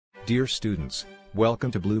Dear students,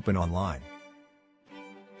 welcome to Bluepen Online.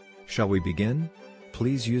 Shall we begin?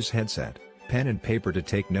 Please use headset, pen and paper to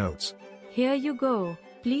take notes. Here you go.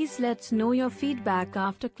 Please let's know your feedback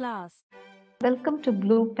after class. Welcome to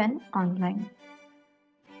Bluepen Online.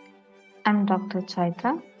 I'm Dr.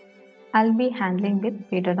 Chaitra. I'll be handling with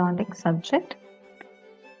pedodontic subject.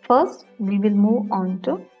 First, we will move on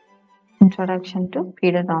to Introduction to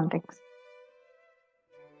Pedodontics.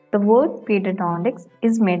 The word pedodontics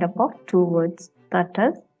is made up of two words, that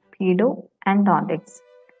is, pedo and dontics.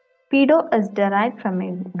 Pedo is derived from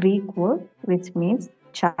a Greek word which means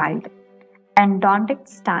child, and dontics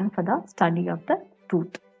stand for the study of the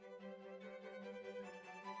tooth.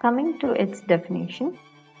 Coming to its definition,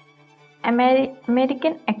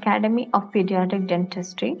 American Academy of Pediatric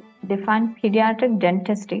Dentistry defined pediatric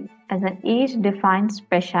dentistry as an age-defined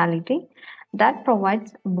specialty that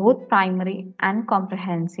provides both primary and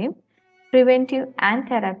comprehensive, preventive and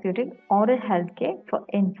therapeutic oral health care for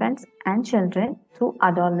infants and children through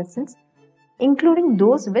adolescence, including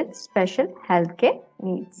those with special health care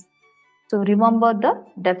needs. So remember the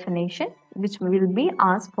definition which will be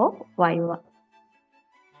asked for Viva.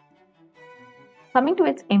 Coming to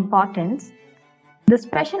its importance, the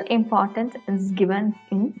special importance is given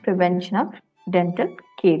in prevention of dental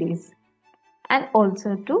caries and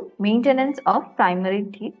also to maintenance of primary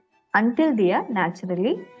teeth until they are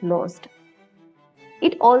naturally lost.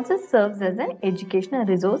 It also serves as an educational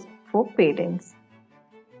resource for parents.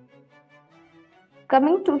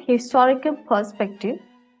 Coming to historical perspective,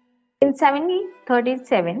 in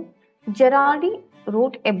 1737, Gerardi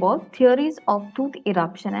wrote about theories of tooth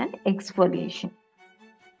eruption and exfoliation.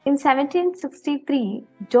 In 1763,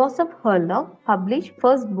 Joseph Hurlock published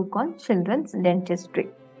first book on children's dentistry.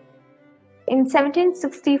 In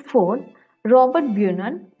 1764, Robert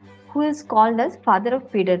Buenon, who is called as father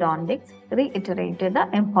of pedodontics, reiterated the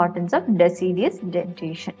importance of deciduous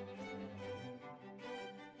dentition.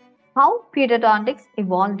 How pedodontics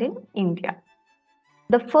evolved in India.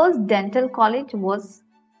 The first dental college was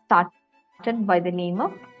started by the name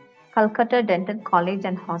of Calcutta Dental College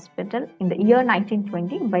and Hospital in the year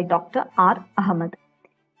 1920 by Dr. R. Ahmed.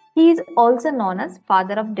 He is also known as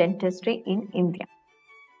father of dentistry in India.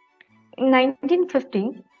 In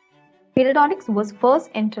 1950, pedodontics was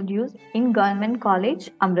first introduced in Government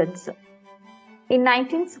College, Amritsar. In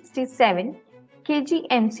 1967,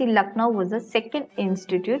 KGMC Lucknow was the second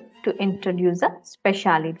institute to introduce a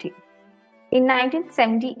specialty. In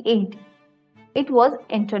 1978, it was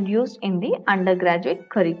introduced in the undergraduate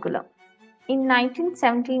curriculum. In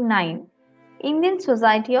 1979, Indian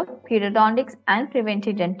Society of Periodontics and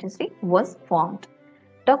Preventive Dentistry was formed.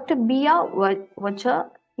 Dr. B.R.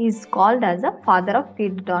 Vacha is called as the father of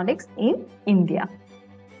periodontics in India.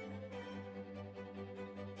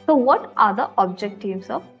 So what are the objectives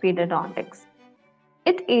of periodontics?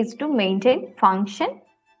 It is to maintain function,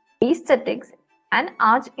 aesthetics and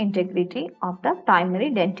arch integrity of the primary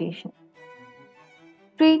dentition.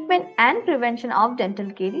 Treatment and prevention of dental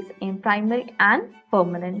caries in primary and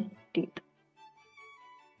permanent teeth.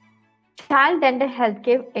 Child dental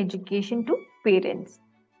healthcare education to parents.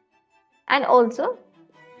 And also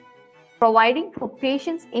providing for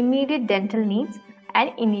patients immediate dental needs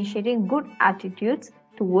and initiating good attitudes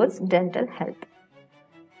towards dental health.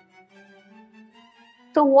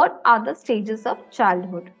 So what are the stages of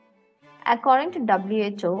childhood? According to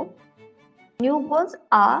WHO, newborns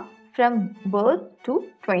are from birth to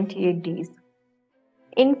 28 days.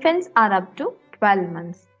 Infants are up to 12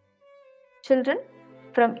 months. Children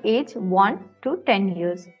from age 1 to 10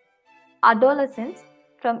 years. Adolescents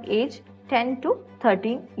from age 10 to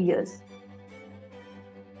 13 years.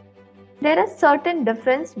 There are certain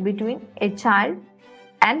difference between a child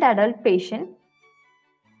and adult patient.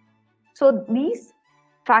 So these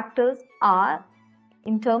factors are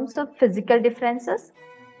in terms of physical differences,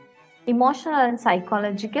 emotional and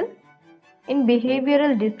psychological, in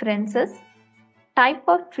behavioral differences, type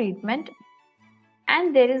of treatment,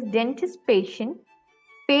 and there is dentist-patient,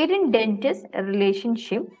 parent-dentist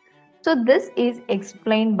relationship. So this is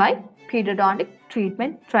explained by periodontic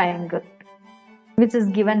treatment triangle, which is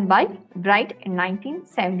given by Bright in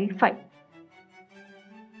 1975.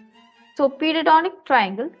 So periodontic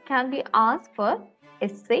triangle can be asked for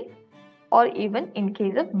essay or even in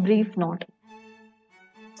case of brief note.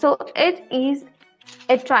 So it is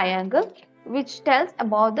a triangle which tells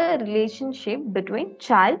about the relationship between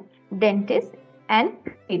child, dentist and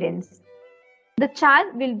parents. The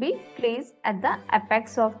child will be placed at the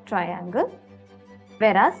apex of triangle,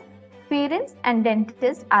 whereas parents and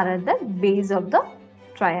dentists are at the base of the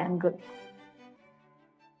triangle.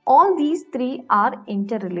 All these three are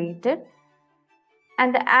interrelated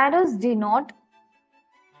and the arrows denote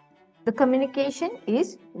the communication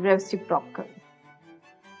is reciprocal.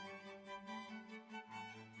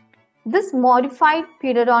 This modified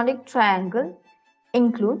periodontic triangle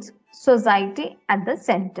includes society at the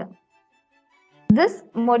center. This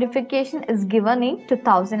modification is given in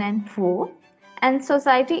 2004 and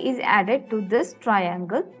society is added to this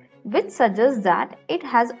triangle, which suggests that it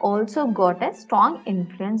has also got a strong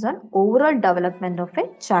influence on overall development of a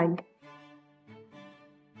child.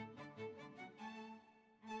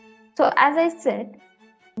 So as I said,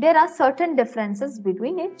 there are certain differences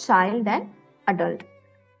between a child and adult.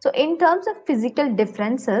 So in terms of physical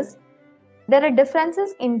differences, there are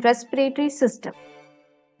differences in respiratory system.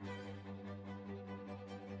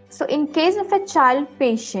 So in case of a child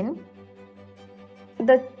patient,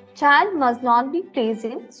 the child must not be placed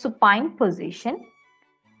in supine position.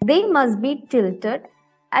 They must be tilted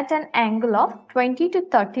at an angle of 20 to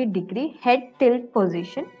 30 degree head tilt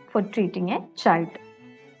position for treating a child.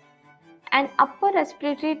 And upper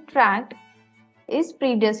respiratory tract is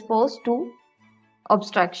predisposed to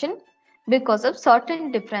obstruction because of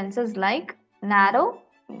certain differences like narrow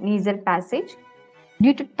nasal passage,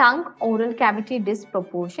 due to tongue oral cavity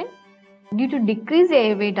disproportion, due to decreased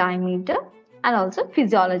airway diameter, and also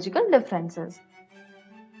physiological differences.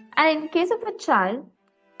 And in case of a child,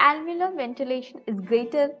 alveolar ventilation is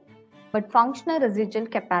greater but functional residual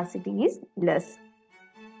capacity is less.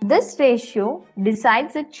 This ratio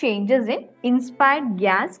decides the changes in inspired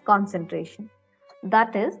gas concentration.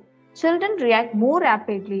 That is, children react more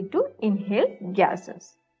rapidly to inhaled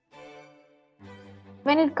gases.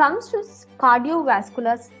 When it comes to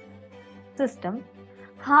cardiovascular system,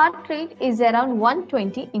 heart rate is around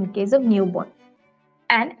 120 in case of newborn.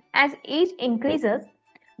 And as age increases,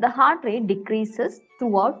 the heart rate decreases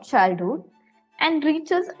throughout childhood and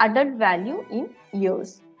reaches adult value in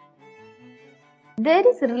years. There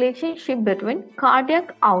is a relationship between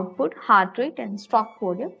cardiac output, heart rate and stroke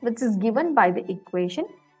volume, which is given by the equation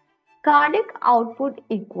cardiac output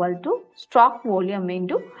equal to stroke volume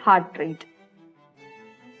into heart rate.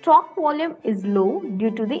 Stroke volume is low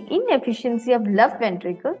due to the inefficiency of left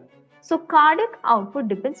ventricle, so cardiac output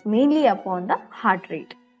depends mainly upon the heart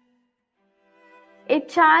rate. A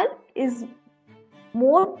child is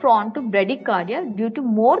more prone to bradycardia due to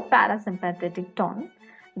more parasympathetic tone,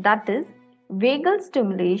 that is, vagal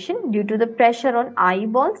stimulation due to the pressure on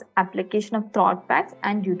eyeballs, application of throat packs,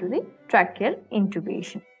 and due to the tracheal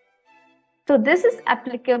intubation. So this is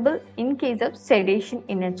applicable in case of sedation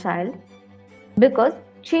in a child because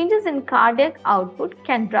changes in cardiac output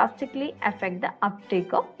can drastically affect the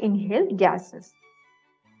uptake of inhaled gases.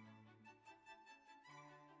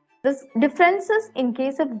 The differences in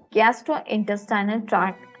case of gastrointestinal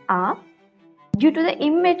tract are due to the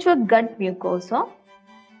immature gut mucosa,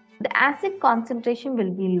 the acid concentration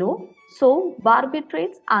will be low, so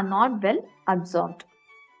barbiturates are not well absorbed.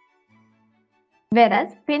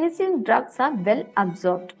 Whereas penicillin drugs are well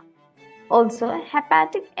absorbed. Also,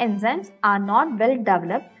 hepatic enzymes are not well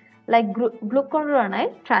developed like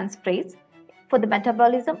glucuronide transferase for the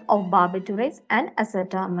metabolism of barbiturates and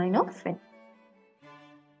acetaminophen.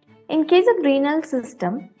 In case of renal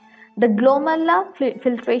system, the glomerular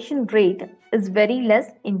filtration rate is very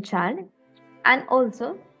less in child, and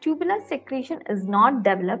also tubular secretion is not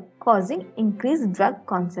developed, causing increased drug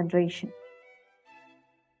concentration.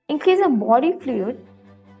 In case of body fluid,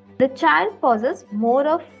 the child possesses more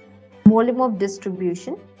of volume of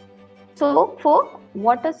distribution. So for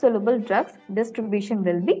water soluble drugs, distribution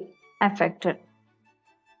will be affected.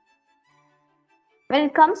 When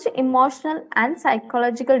it comes to emotional and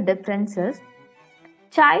psychological differences,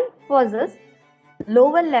 child possesses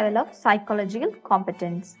lower level of psychological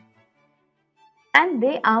competence and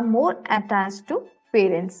they are more attached to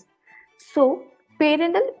parents. So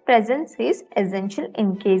parental presence is essential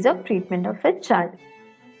in case of treatment of a child.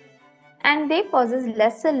 And they possess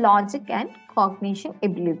lesser logic and cognition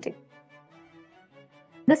ability.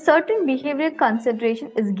 The certain behavioral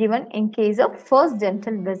consideration is given in case of first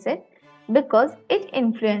dental visit because it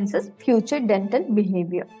influences future dental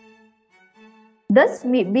behavior. Thus,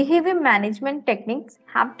 behavior management techniques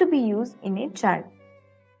have to be used in a child.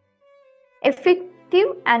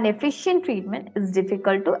 Effective and efficient treatment is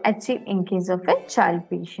difficult to achieve in case of a child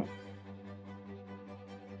patient.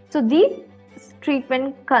 So these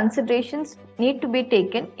treatment considerations need to be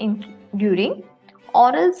taken during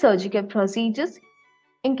oral surgical procedures,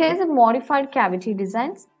 in case of modified cavity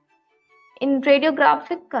designs, in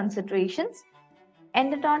radiographic considerations,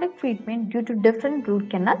 endodontic treatment due to different root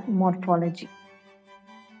canal morphology.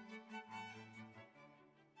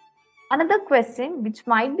 Another question which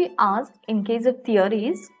might be asked in case of theory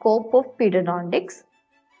is scope of periodontics.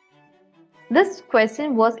 This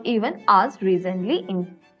question was even asked recently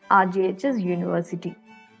in RGHS University.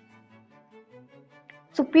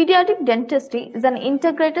 So, pediatric dentistry is an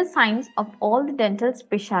integrated science of all the dental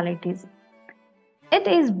specialties. It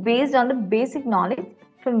is based on the basic knowledge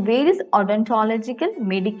from various odontological,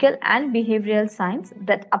 medical, and behavioral science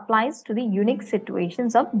that applies to the unique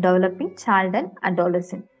situations of developing child and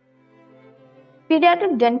adolescent.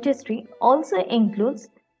 Pediatric dentistry also includes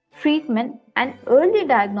treatment and early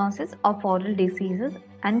diagnosis of oral diseases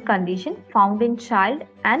and conditions found in child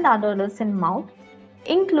and adolescent mouth,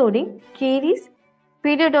 including caries,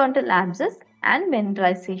 periodontal abscess, and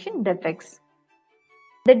mineralization defects.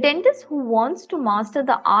 The dentist who wants to master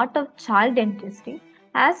the art of child dentistry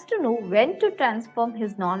has to know when to transform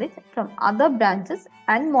his knowledge from other branches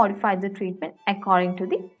and modify the treatment according to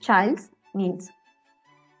the child's needs.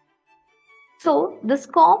 So, the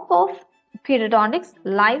scope of periodontics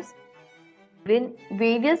lies in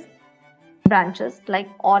various branches like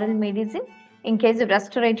oral medicine, in case of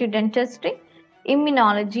restorative dentistry,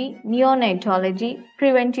 immunology, neonatology,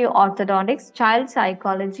 preventive orthodontics, child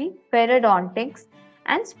psychology, periodontics,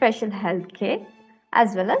 and special health care,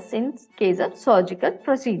 as well as in case of surgical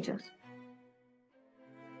procedures.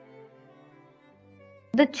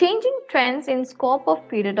 The changing trends in scope of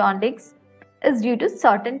periodontics is due to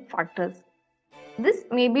certain factors. This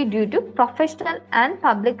may be due to professional and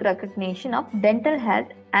public recognition of dental health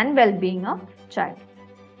and well-being of child.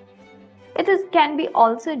 Can be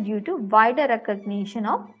also due to wider recognition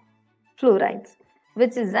of fluorides,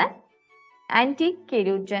 which is an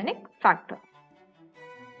anti-keriogenic factor.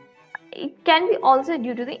 It can be also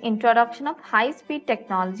due to the introduction of high-speed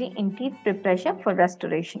technology in teeth preparation for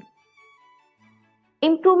restoration.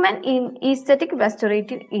 Improvement in aesthetic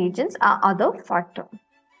restorative agents are other factors.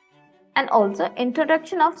 And also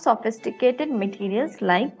introduction of sophisticated materials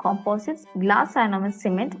like composites, glass ionomers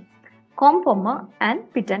cement, compomer,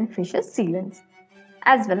 and pit and fissure sealants,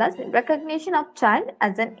 as well as recognition of child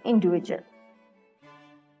as an individual.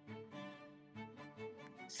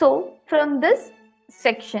 So, from this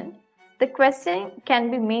section, the question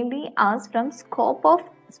can be mainly asked from scope of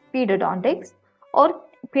periodontics, or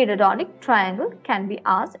periodontic triangle can be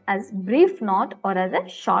asked as brief note or as a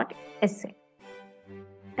short essay.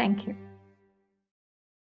 Thank you.